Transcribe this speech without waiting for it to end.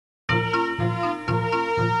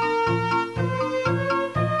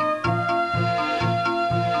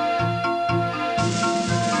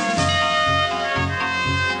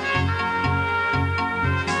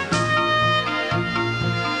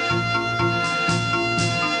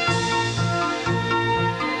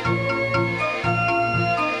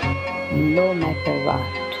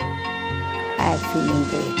Prabhat. I am feeling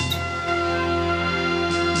great.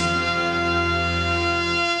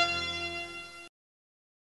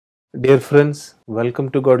 Dear friends, welcome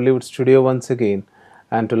to Godlywood studio once again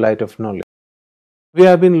and to Light of Knowledge. We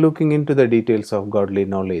have been looking into the details of godly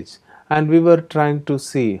knowledge and we were trying to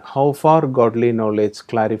see how far godly knowledge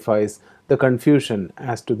clarifies the confusion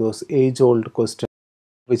as to those age-old questions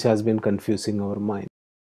which has been confusing our mind.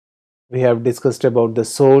 We have discussed about the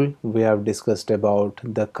soul, we have discussed about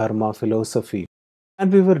the karma philosophy,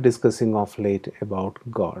 and we were discussing of late about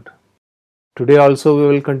God. Today also we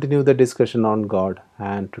will continue the discussion on God,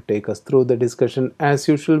 and to take us through the discussion as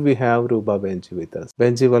usual we have Rupa Behenji with us.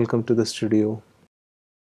 Behenji, welcome to the studio.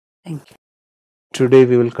 Thank you. Today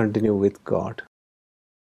we will continue with God.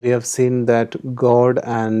 We have seen that God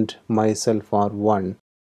and myself are one.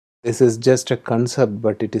 This is just a concept,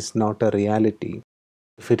 but it is not a reality.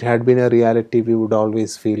 If it had been a reality, we would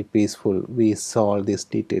always feel peaceful. We saw all these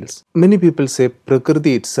details. Many people say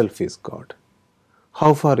Prakriti itself is God.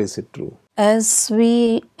 How far is it true? As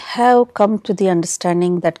we have come to the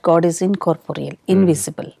understanding that God is incorporeal,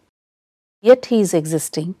 invisible, yet He is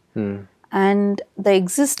existing, and the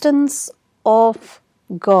existence of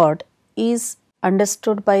God is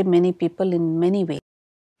understood by many people in many ways.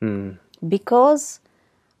 Because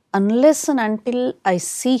unless and until I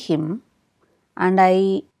see Him and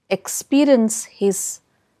I experience His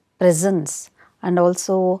presence and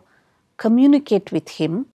also communicate with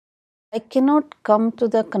Him, I cannot come to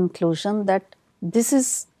the conclusion that this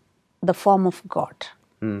is the form of God.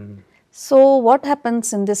 So what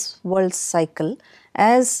happens in this world cycle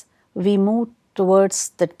as we move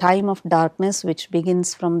towards the time of darkness which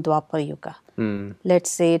begins from Dwapar Yuga, let's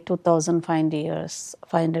say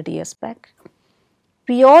 500 years back,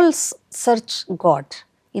 we all search God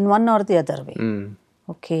in one or the other way.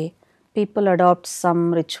 Okay, people adopt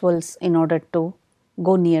some rituals in order to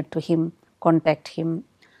go near to Him, contact Him.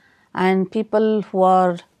 And people who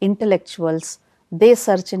are intellectuals, they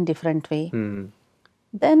search in different way.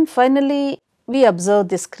 Then finally, we observe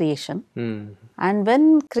this creation. And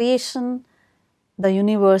when creation, the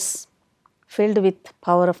universe filled with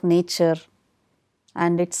power of nature,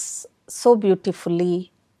 and it's so beautifully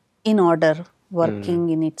in order,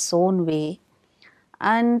 working in its own way.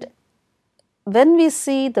 And when we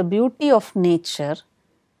see the beauty of nature,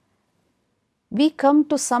 we come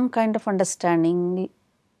to some kind of understanding.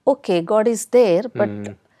 Okay, God is there,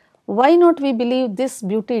 but why not we believe this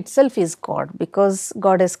beauty itself is God, because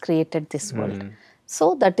God has created this world.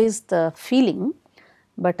 So that is the feeling,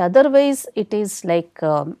 but otherwise it is like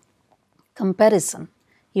comparison.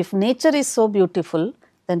 If nature is so beautiful,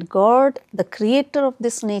 then God, the creator of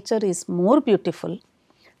this nature, is more beautiful.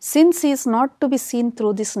 Since He is not to be seen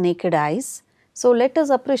through this naked eyes, so let us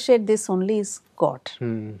appreciate this only as God.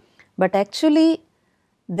 But actually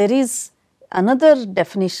there is another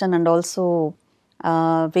definition and also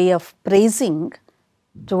way of praising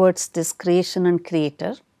towards this creation and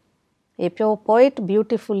creator. A poet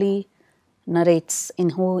beautifully narrates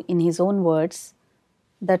in his own words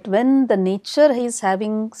that when the nature is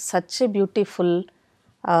having such a beautiful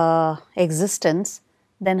existence,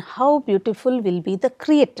 then how beautiful will be the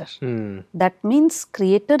creator. That means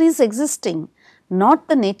creator is existing, not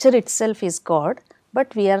the nature itself is God,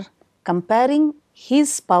 but we are comparing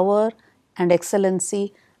His power and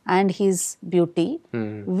excellency and His beauty,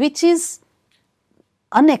 which is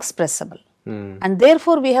unexpressible. And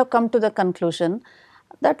therefore we have come to the conclusion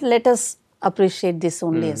that let us appreciate this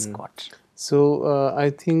only as God. So I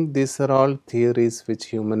think these are all theories which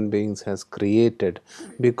human beings has created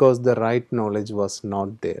because the right knowledge was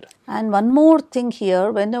not there. And one more thing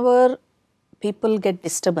here, whenever people get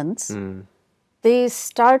disturbance, they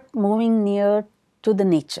start moving near to the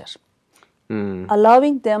nature,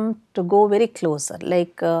 allowing them to go very closer,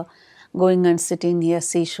 like going and sitting near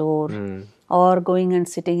seashore, or going and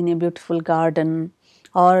sitting in a beautiful garden,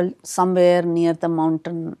 or somewhere near the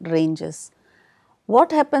mountain ranges.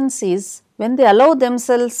 What happens is, when they allow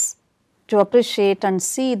themselves to appreciate and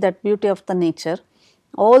see that beauty of the nature,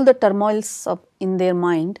 all the turmoils in their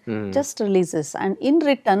mind just releases, and in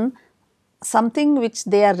return something which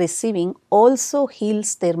they are receiving also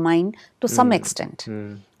heals their mind to some extent.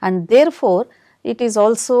 And therefore it is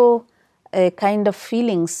also a kind of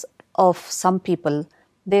feelings of some people.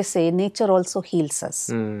 They say nature also heals us.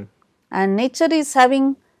 And nature is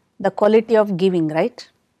having the quality of giving, right?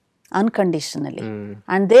 Unconditionally.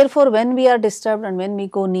 And therefore when we are disturbed and when we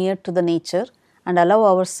go near to the nature and allow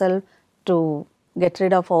ourselves to get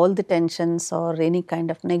rid of all the tensions or any kind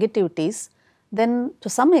of negativities, then to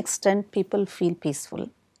some extent people feel peaceful.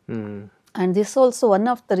 And this is also one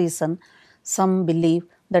of the reason some believe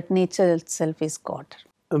that nature itself is God.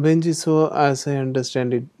 Behenji, so as I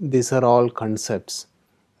understand it, these are all concepts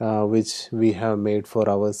which we have made for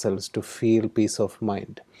ourselves to feel peace of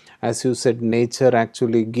mind. As you said, nature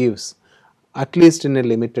actually gives, at least in a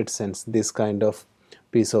limited sense, this kind of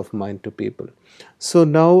peace of mind to people. So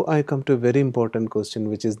now I come to a very important question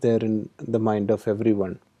which is there in the mind of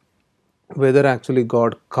everyone, whether actually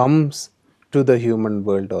God comes to the human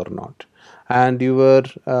world or not. And you were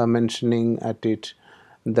mentioning at it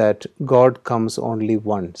that God comes only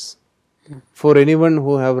once. For anyone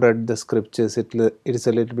who have read the scriptures, it is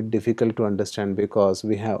a little bit difficult to understand because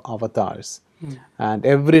we have avatars. And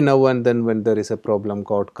every now and then when there is a problem,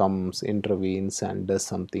 God comes, intervenes and does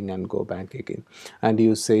something and go back again. And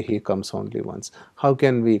you say he comes only once. How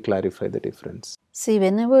can we clarify the difference? See,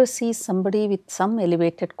 whenever we see somebody with some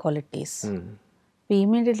elevated qualities, we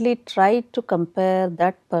immediately try to compare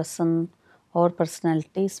that person or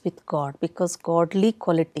personalities with God, because godly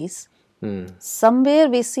qualities somewhere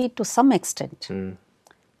we see to some extent.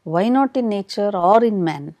 Why not in nature or in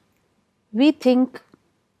man? We think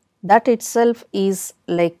that itself is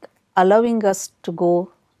like allowing us to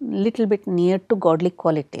go little bit near to godly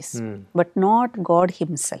qualities, but not God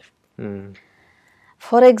himself.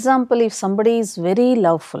 For example, if somebody is very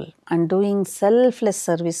loveful and doing selfless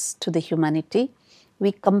service to the humanity,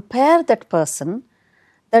 we compare that person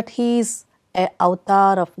that he is an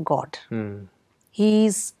avatar of God. He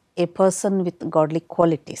is a person with godly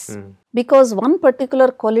qualities. Because one particular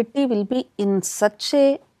quality will be in such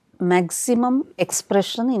a maximum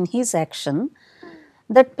expression in his action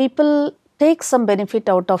that people take some benefit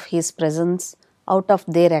out of his presence, out of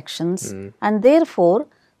their actions, and therefore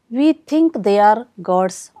we think they are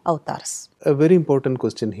God's avatars. A very important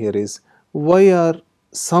question here is, why are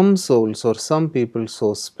some souls or some people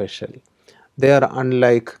so special? They are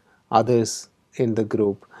unlike others in the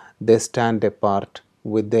group. They stand apart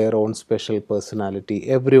with their own special personality.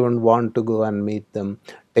 Everyone wants to go and meet them,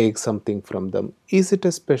 take something from them. Is it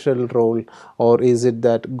a special role, or is it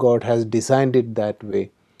that God has designed it that way?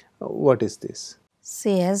 What is this?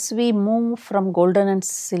 See, as we move from golden and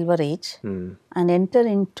silver age and enter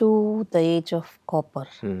into the age of copper,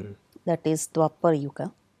 that is Dwapar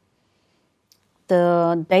Yuga,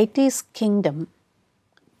 the deity's kingdom,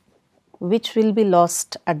 which will be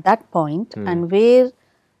lost at that point, and where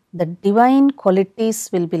the divine qualities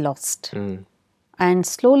will be lost. And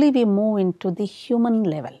slowly we move into the human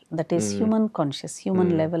level, that is human conscious,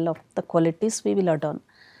 human level of the qualities we will adorn.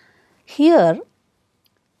 Here,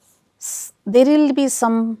 there will be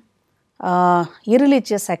some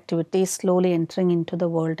irreligious activities slowly entering into the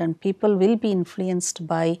world, and people will be influenced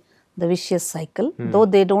by the vicious cycle, though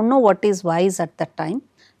they don't know what is wise at that time.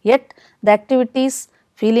 Yet the activities,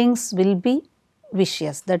 feelings will be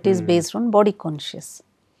vicious, that is based on body conscious.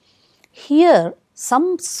 Here,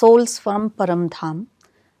 some souls from Paramdham,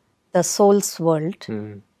 the soul's world,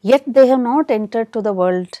 yet they have not entered to the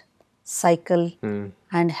world cycle,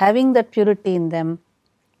 and having that purity in them,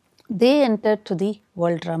 they enter to the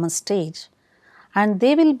world drama stage, and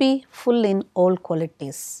they will be full in all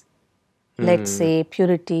qualities. Let's say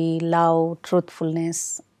purity, love,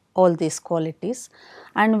 truthfulness, all these qualities.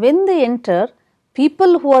 And when they enter,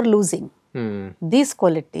 people who are losing these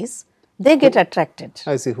qualities, they get attracted.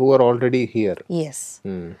 I see, who are already here. Yes.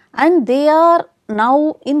 And they are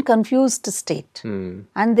now in confused state.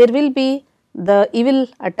 And there will be the evil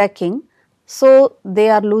attacking. So they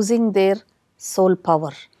are losing their soul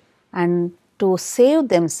power. And to save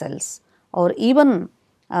themselves, or even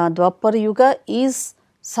Dwapar Yuga is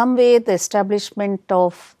some way the establishment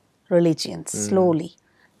of religions slowly.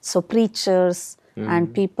 So preachers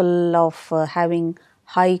and people of having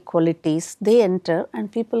high qualities, they enter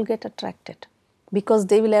and people get attracted because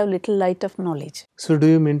they will have little light of knowledge. So do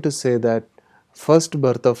you mean to say that first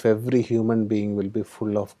birth of every human being will be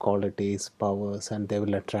full of qualities, powers, and they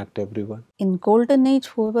will attract everyone? In golden age,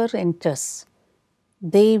 whoever enters,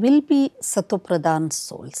 they will be Satopradhan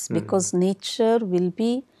souls, because nature will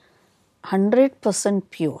be 100%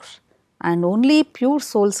 pure, and only pure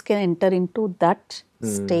souls can enter into that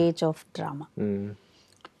stage of drama.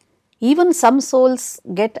 Even some souls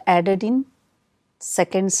get added in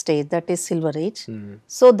second stage, that is silver age.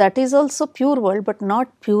 So that is also pure world, but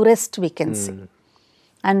not purest, we can say.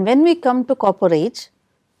 And when we come to copper age,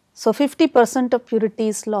 so 50% of purity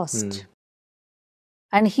is lost.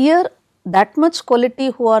 And here that much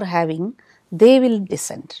quality who are having, they will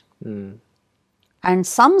descend. And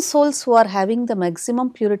some souls who are having the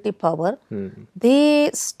maximum purity power,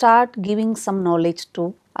 they start giving some knowledge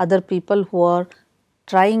to other people who are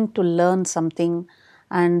trying to learn something,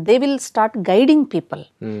 and they will start guiding people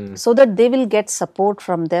so that they will get support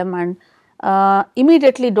from them, and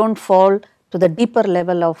immediately don't fall to the deeper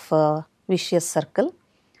level of vicious circle,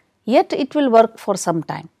 yet it will work for some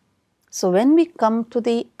time. So when we come to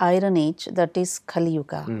the Iron Age, that is Kali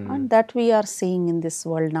Yuga, and that we are seeing in this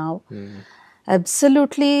world now,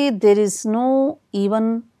 absolutely there is no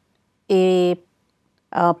even a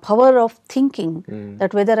power of thinking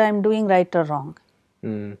that whether I am doing right or wrong.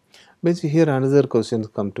 But here another question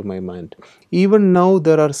come to my mind. Even now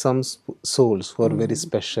there are some souls who are very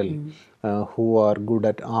special, who are good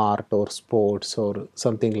at art or sports or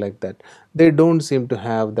something like that. They don't seem to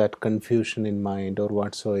have that confusion in mind or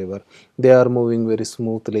whatsoever. They are moving very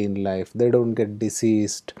smoothly in life. They don't get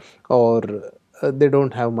diseased or they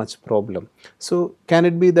don't have much problem. So can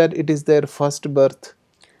it be that it is their first birth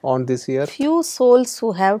on this year? Few souls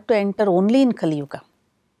who have to enter only in Kali Yuga.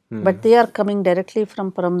 But they are coming directly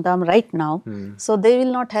from Paramdham right now, so they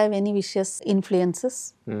will not have any vicious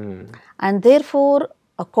influences. And therefore,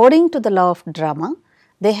 according to the law of drama,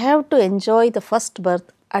 they have to enjoy the first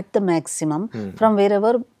birth at the maximum from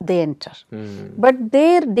wherever they enter. But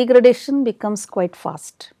their degradation becomes quite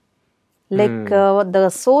fast. Like the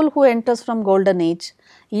soul who enters from Golden Age,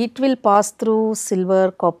 it will pass through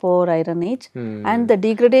Silver, Copper, Iron Age, and the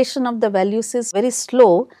degradation of the values is very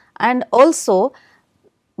slow, and also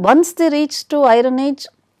once they reach to Iron Age,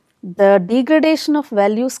 the degradation of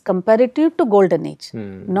values comparative to Golden Age,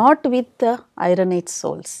 not with the Iron Age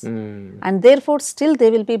souls. And therefore, still they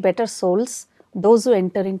will be better souls, those who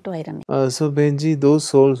enter into Iron Age. So Behenji, those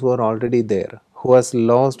souls who are already there, who has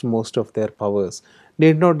lost most of their powers,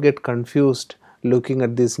 need not get confused looking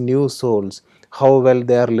at these new souls, how well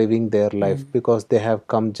they are living their life because they have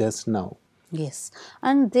come just now. Yes,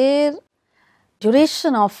 and their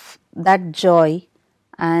duration of that joy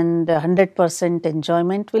and 100%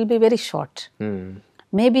 enjoyment will be very short.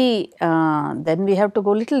 Maybe then we have to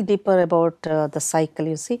go little deeper about the cycle.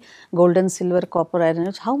 You see, golden, silver, copper, iron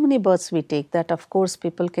age, how many births we take, that of course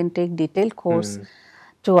people can take detailed course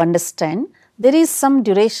to understand. There is some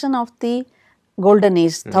duration of the golden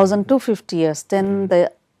age, 1250 years, then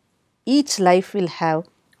each life will have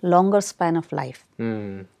longer span of life.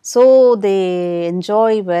 So they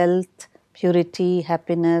enjoy wealth, purity,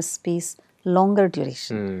 happiness, peace, longer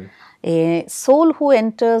duration. A soul who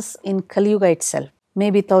enters in Kali Yuga itself,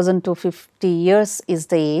 maybe 1250 years is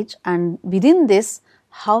the age, and within this,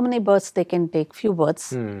 how many births they can take? Few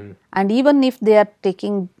births. And even if they are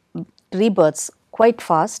taking rebirths quite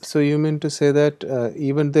fast. So you mean to say that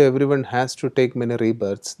even though everyone has to take many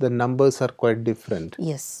rebirths, the numbers are quite different?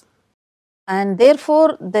 Yes. And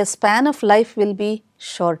therefore, the span of life will be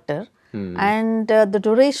shorter. And the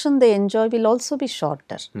duration they enjoy will also be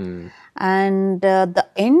shorter. And the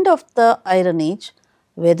end of the Iron Age,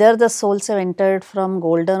 whether the souls have entered from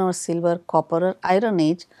golden or silver, copper or Iron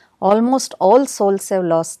Age, almost all souls have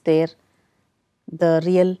lost the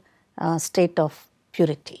real state of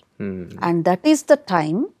purity. And that is the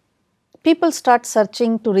time people start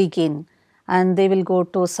searching to regain, and they will go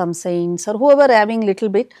to some saints or whoever having little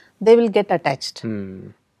bit, they will get attached.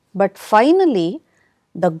 But finally,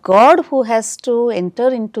 the God who has to enter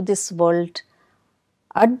into this world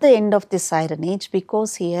at the end of this Iron Age,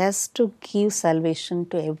 because he has to give salvation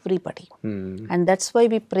to everybody. And that's why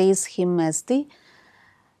we praise him as the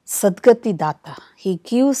Sadgati Data. He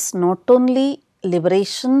gives not only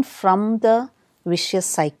liberation from the vicious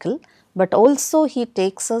cycle, but also he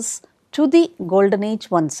takes us to the golden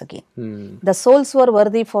age once again. The souls who are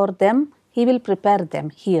worthy for them, he will prepare them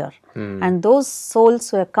here. And those souls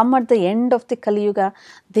who have come at the end of the Kali Yuga,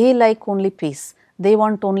 they like only peace. They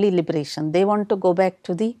want only liberation. They want to go back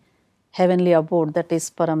to the heavenly abode, that is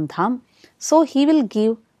Paramdham. So he will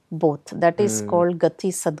give both. That is called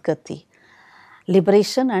Gati Sadgati,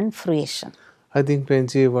 liberation and fruition. I think,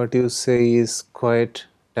 Behenji, what you say is quite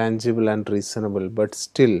tangible and reasonable, but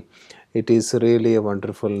still it is really a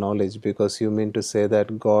wonderful knowledge, because you mean to say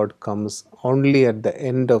that God comes only at the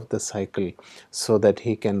end of the cycle so that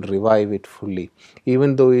he can revive it fully.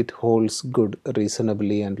 Even though it holds good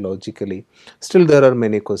reasonably and logically, still there are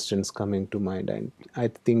many questions coming to mind, and I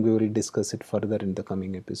think we will discuss it further in the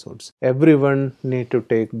coming episodes. Everyone need to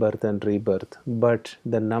take birth and rebirth, but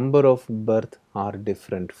the number of birth are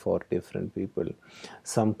different for different people.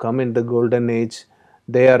 Some come in the golden age,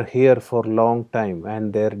 they are here for long time,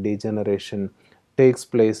 and their degeneration takes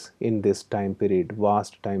place in this time period,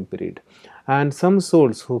 vast time period. And some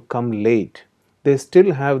souls who come late, they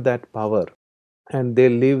still have that power, and they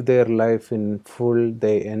live their life in full,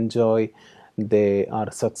 they enjoy, they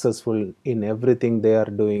are successful in everything they are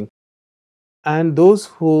doing. And those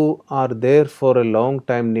who are there for a long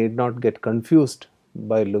time need not get confused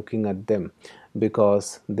by looking at them,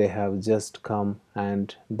 because they have just come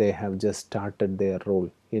and they have just started their role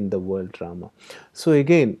in the world drama. So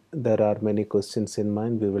again, there are many questions in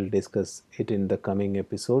mind. We will discuss it in the coming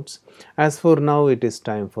episodes. As for now, it is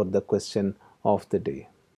time for the question of the day.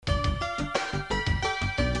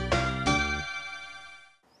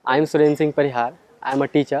 I am Suren Singh Parihar. I am a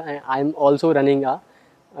teacher and I am also running a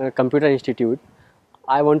computer institute.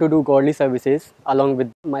 I want to do godly services along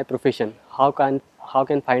with my profession. How can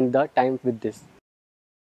find the time with this?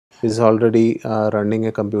 Is already running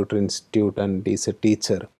a computer institute and is a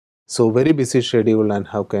teacher. So very busy schedule, and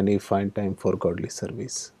how can he find time for godly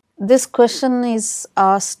service? This question is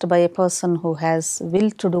asked by a person who has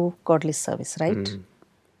will to do godly service, right?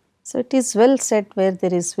 So it is well said, where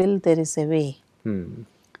there is will, there is a way.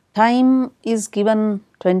 Time is given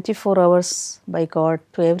 24 hours by God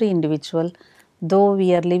to every individual, though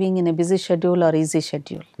we are living in a busy schedule or easy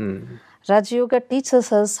schedule. Rajyoga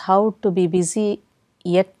teaches us how to be busy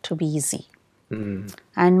yet to be easy.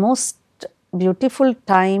 And most beautiful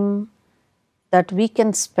time that we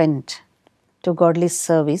can spend to godly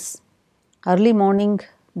service, early morning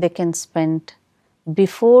they can spend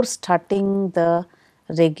before starting the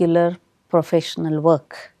regular professional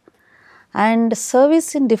work. And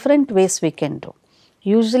service in different ways we can do.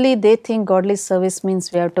 Usually they think godly service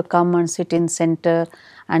means we have to come and sit in center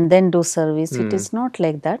and then do service. It is not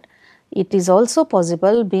like that. It is also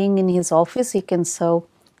possible, being in his office, he can serve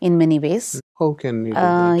in many ways. How can you do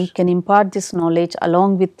that? He can impart this knowledge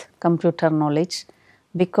along with computer knowledge,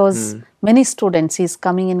 because many students he is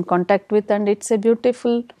coming in contact with, and it's a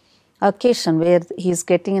beautiful occasion where he is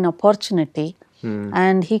getting an opportunity,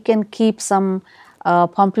 and he can keep some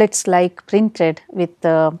pamphlets like printed with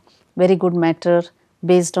very good matter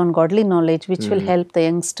based on godly knowledge, which will help the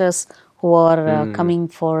youngsters who are coming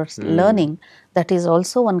for learning. That is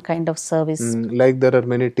also one kind of service. Like there are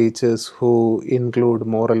many teachers who include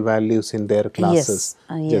moral values in their classes.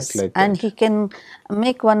 Yes. Like and that. he can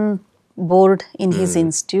make one board in his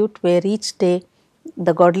institute where each day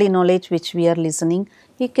the godly knowledge which we are listening,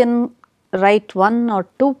 he can write 1 or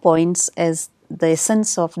 2 points as the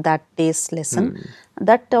essence of that day's lesson.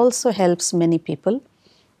 That also helps many people.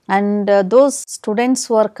 And those students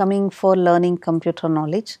who are coming for learning computer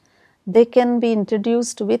knowledge, they can be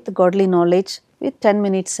introduced with godly knowledge with 10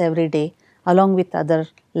 minutes every day along with other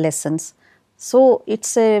lessons. So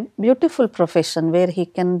it's a beautiful profession where he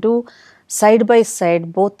can do side by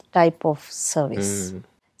side both type of service.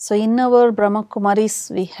 So in our Brahma Kumaris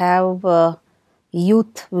we have a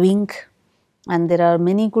youth wing, and there are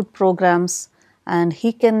many good programs, and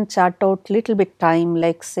he can chart out little bit time,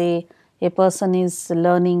 like say a person is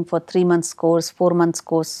learning for 3 months course, 4 months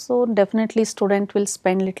course, so definitely student will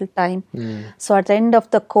spend little time. So at the end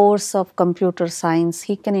of the course of computer science,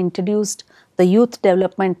 he can introduce the youth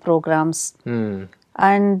development programs,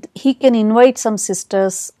 and he can invite some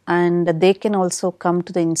sisters and they can also come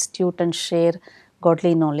to the institute and share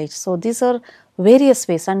godly knowledge. So these are various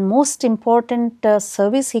ways, and most important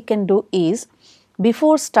service he can do is,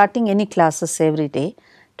 before starting any classes every day,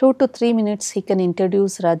 2 to 3 minutes he can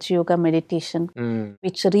introduce Rajyoga Meditation,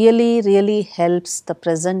 which really helps the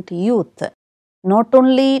present youth not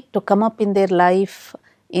only to come up in their life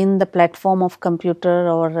in the platform of computer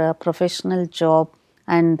or a professional job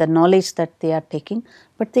and the knowledge that they are taking,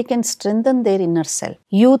 but they can strengthen their inner self.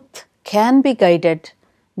 Youth can be guided,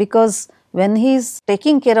 because when he is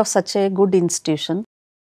taking care of such a good institution,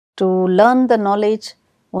 to learn the knowledge,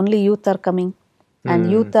 only youth are coming.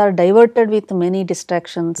 And youth are diverted with many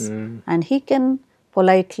distractions, and he can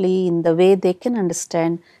politely, in the way they can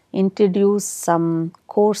understand, introduce some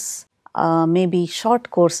course, maybe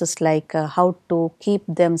short courses like how to keep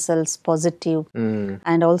themselves positive,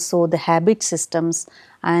 and also the habit systems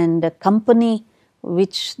and company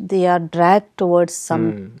which they are dragged towards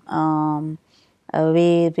some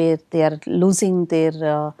way where they are losing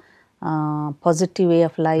their positive way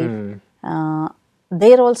of life.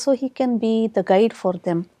 There also he can be the guide for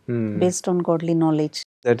them based on godly knowledge.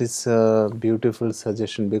 That is a beautiful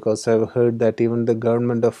suggestion, because I've heard that even the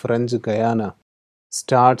government of French Guyana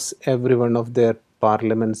starts every one of their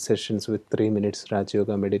parliament sessions with 3 minutes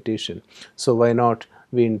Rajyoga meditation. So why not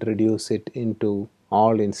we introduce it into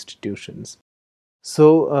all institutions?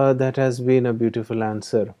 So that has been a beautiful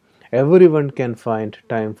answer. Everyone can find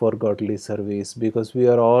time for godly service, because we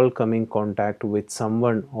are all coming contact with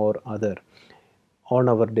someone or other on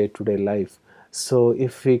our day-to-day life. So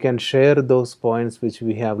if we can share those points which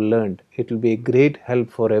we have learned, it will be a great help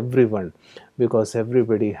for everyone, because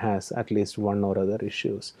everybody has at least one or other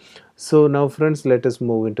issues. So now friends, let us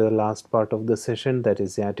move into the last part of the session, that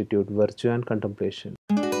is the attitude, virtue and contemplation.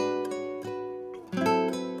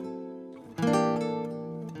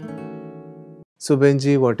 So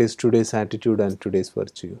Benji, what is today's attitude and today's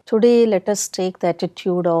virtue? Today, let us take the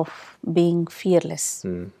attitude of being fearless.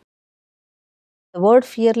 The word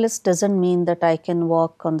fearless doesn't mean that I can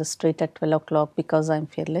walk on the street at 12 o'clock because I'm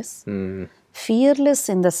fearless. Fearless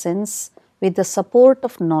in the sense with the support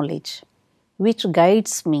of knowledge, which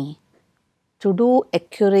guides me to do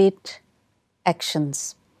accurate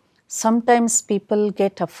actions. Sometimes people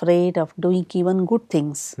get afraid of doing even good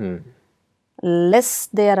things, less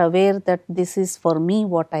they are aware that this is for me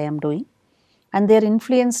what I am doing, and they are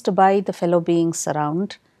influenced by the fellow beings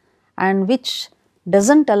around, and which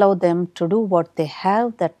doesn't allow them to do what they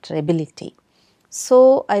have that ability.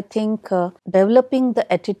 So I think developing the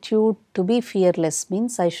attitude to be fearless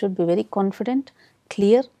means I should be very confident,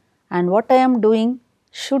 clear, and what I am doing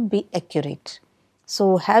should be accurate.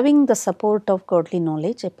 So having the support of godly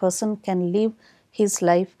knowledge, a person can live his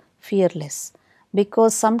life fearless,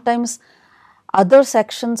 because sometimes others'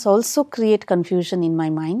 actions also create confusion in my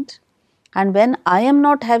mind. And when I am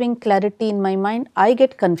not having clarity in my mind, I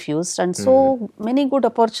get confused, and so many good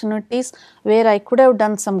opportunities where I could have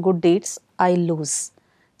done some good deeds, I lose.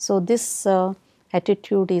 So this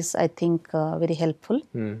attitude is, I think, very helpful.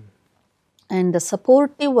 And the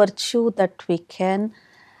supportive virtue that we can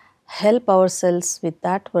help ourselves with,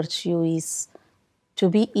 that virtue is to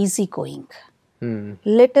be easygoing.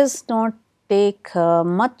 Let us not take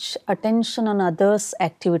much attention on others'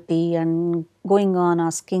 activity and going on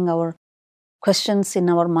asking our questions in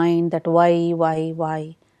our mind that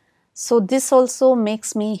why. So this also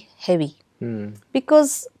makes me heavy,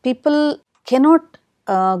 because people cannot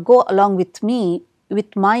go along with me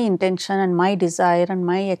with my intention and my desire and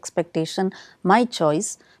my expectation, my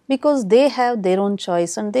choice, because they have their own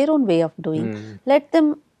choice and their own way of doing. Let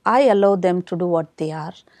them, I allow them to do what they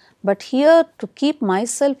are. But here, to keep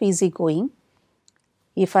myself easygoing,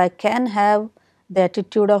 if I can have the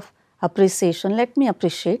attitude of appreciation, let me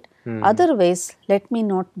appreciate. Otherwise, let me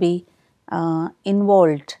not be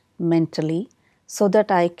involved mentally, so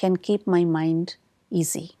that I can keep my mind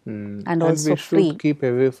easy and also we free. should keep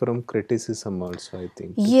away from criticism also, I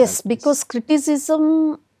think. Yes, because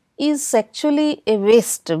criticism is actually a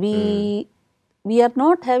waste. We are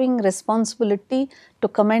not having responsibility to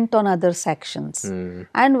comment on others' actions.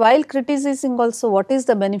 And while criticizing also, what is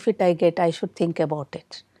the benefit I get? I should think about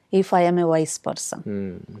it if I am a wise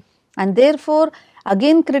person. And therefore,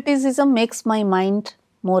 again, criticism makes my mind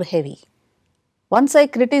more heavy. Once I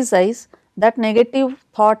criticize, that negative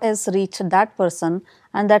thought has reached that person,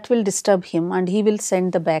 and that will disturb him, and he will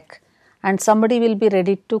send the back, and somebody will be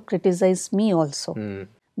ready to criticize me also,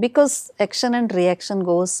 because action and reaction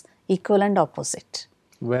goes equal and opposite.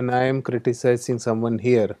 When I am criticizing someone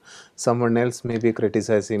here, someone else may be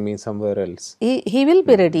criticizing me somewhere else. He will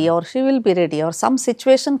be ready, or she will be ready, or some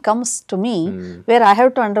situation comes to me where I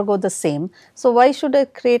have to undergo the same. So why should I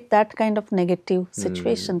create that kind of negative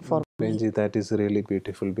situation for me? Benji, that is really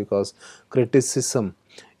beautiful, because criticism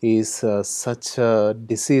is such a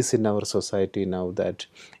disease in our society now that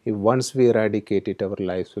if once we eradicate it, our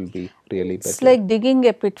lives will be really better. It's like digging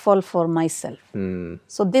a pitfall for myself.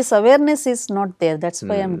 So this awareness is not there. That's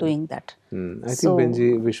why I'm doing that. I think,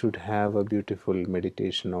 Benji, we should have a beautiful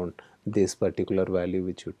meditation on this particular value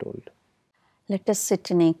which you told. Let us sit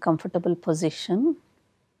in a comfortable position.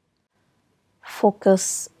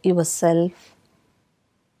 Focus yourself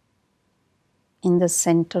in the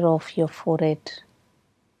center of your forehead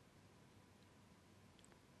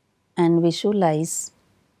and visualize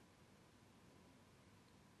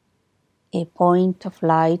a point of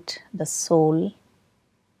light, the soul.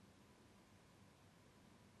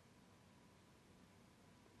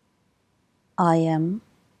 I am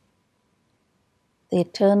the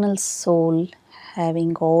eternal soul,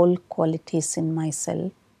 having all qualities in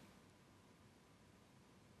myself.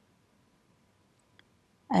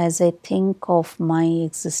 As I think of my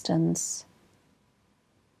existence,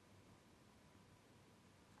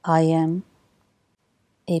 I am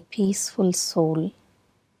a peaceful soul,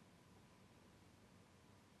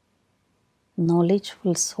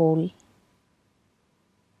 knowledgeful soul,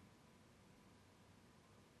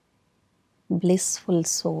 blissful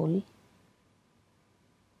soul,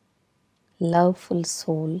 loveful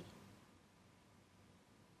soul,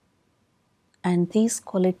 and these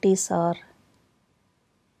qualities are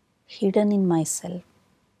hidden in myself.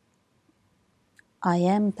 I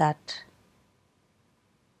am that.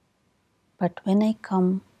 But when I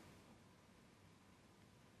come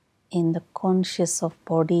in the conscious of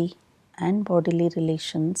body and bodily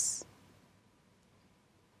relations,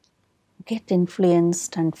 get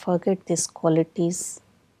influenced and forget these qualities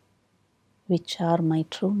which are my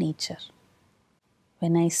true nature.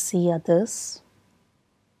 When I see others,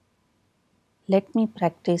 let me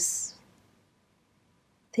practice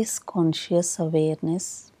this conscious awareness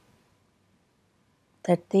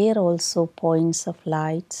that there are also points of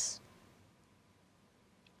lights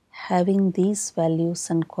having these values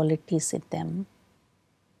and qualities in them,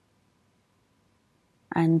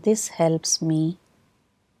 and this helps me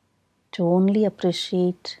to only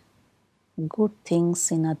appreciate good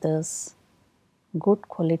things in others, good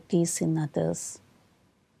qualities in others.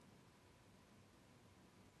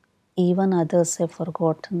 Even others have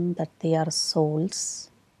forgotten that they are souls,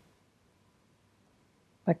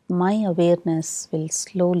 but my awareness will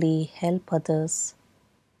slowly help others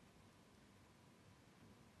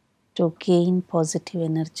to gain positive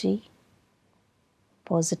energy,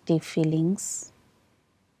 positive feelings,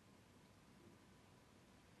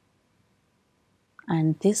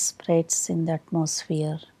 and this spreads in the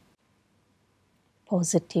atmosphere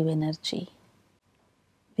positive energy.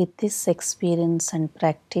 With this experience and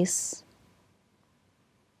practice,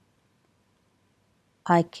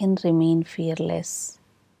 I can remain fearless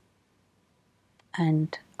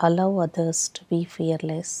and allow others to be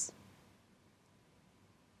fearless.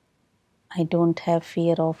 I don't have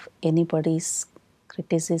fear of anybody's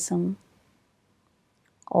criticism,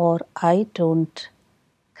 or I don't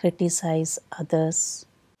criticize others,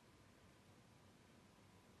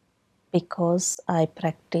 because I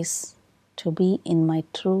practice to be in my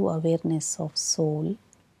true awareness of soul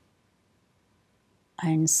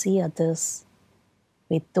and see others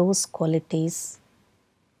with those qualities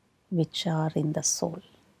which are in the soul.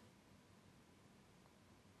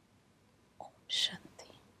 Om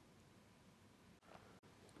Shanti.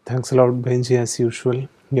 Thanks a lot, Behenji, as usual.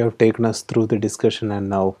 You have taken us through the discussion and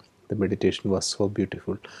now the meditation was so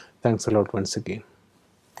beautiful. Thanks a lot once again.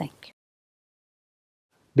 Thank you.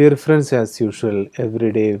 Dear friends, as usual,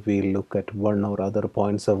 every day we look at one or other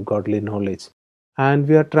points of godly knowledge and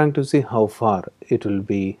we are trying to see how far it will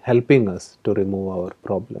be helping us to remove our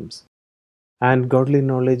problems. And godly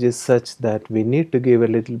knowledge is such that we need to give a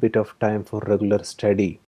little bit of time for regular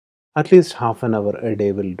study. At least half an hour a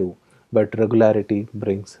day will do, but regularity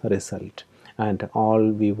brings result. And all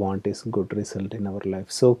we want is good result in our life.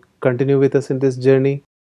 So continue with us in this journey.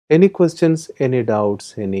 Any questions, any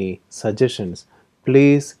doubts, any suggestions,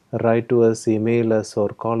 please write to us, email us, or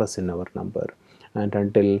call us in our number. And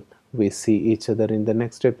until we see each other in the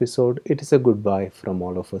next episode, it is a goodbye from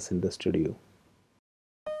all of us in the studio.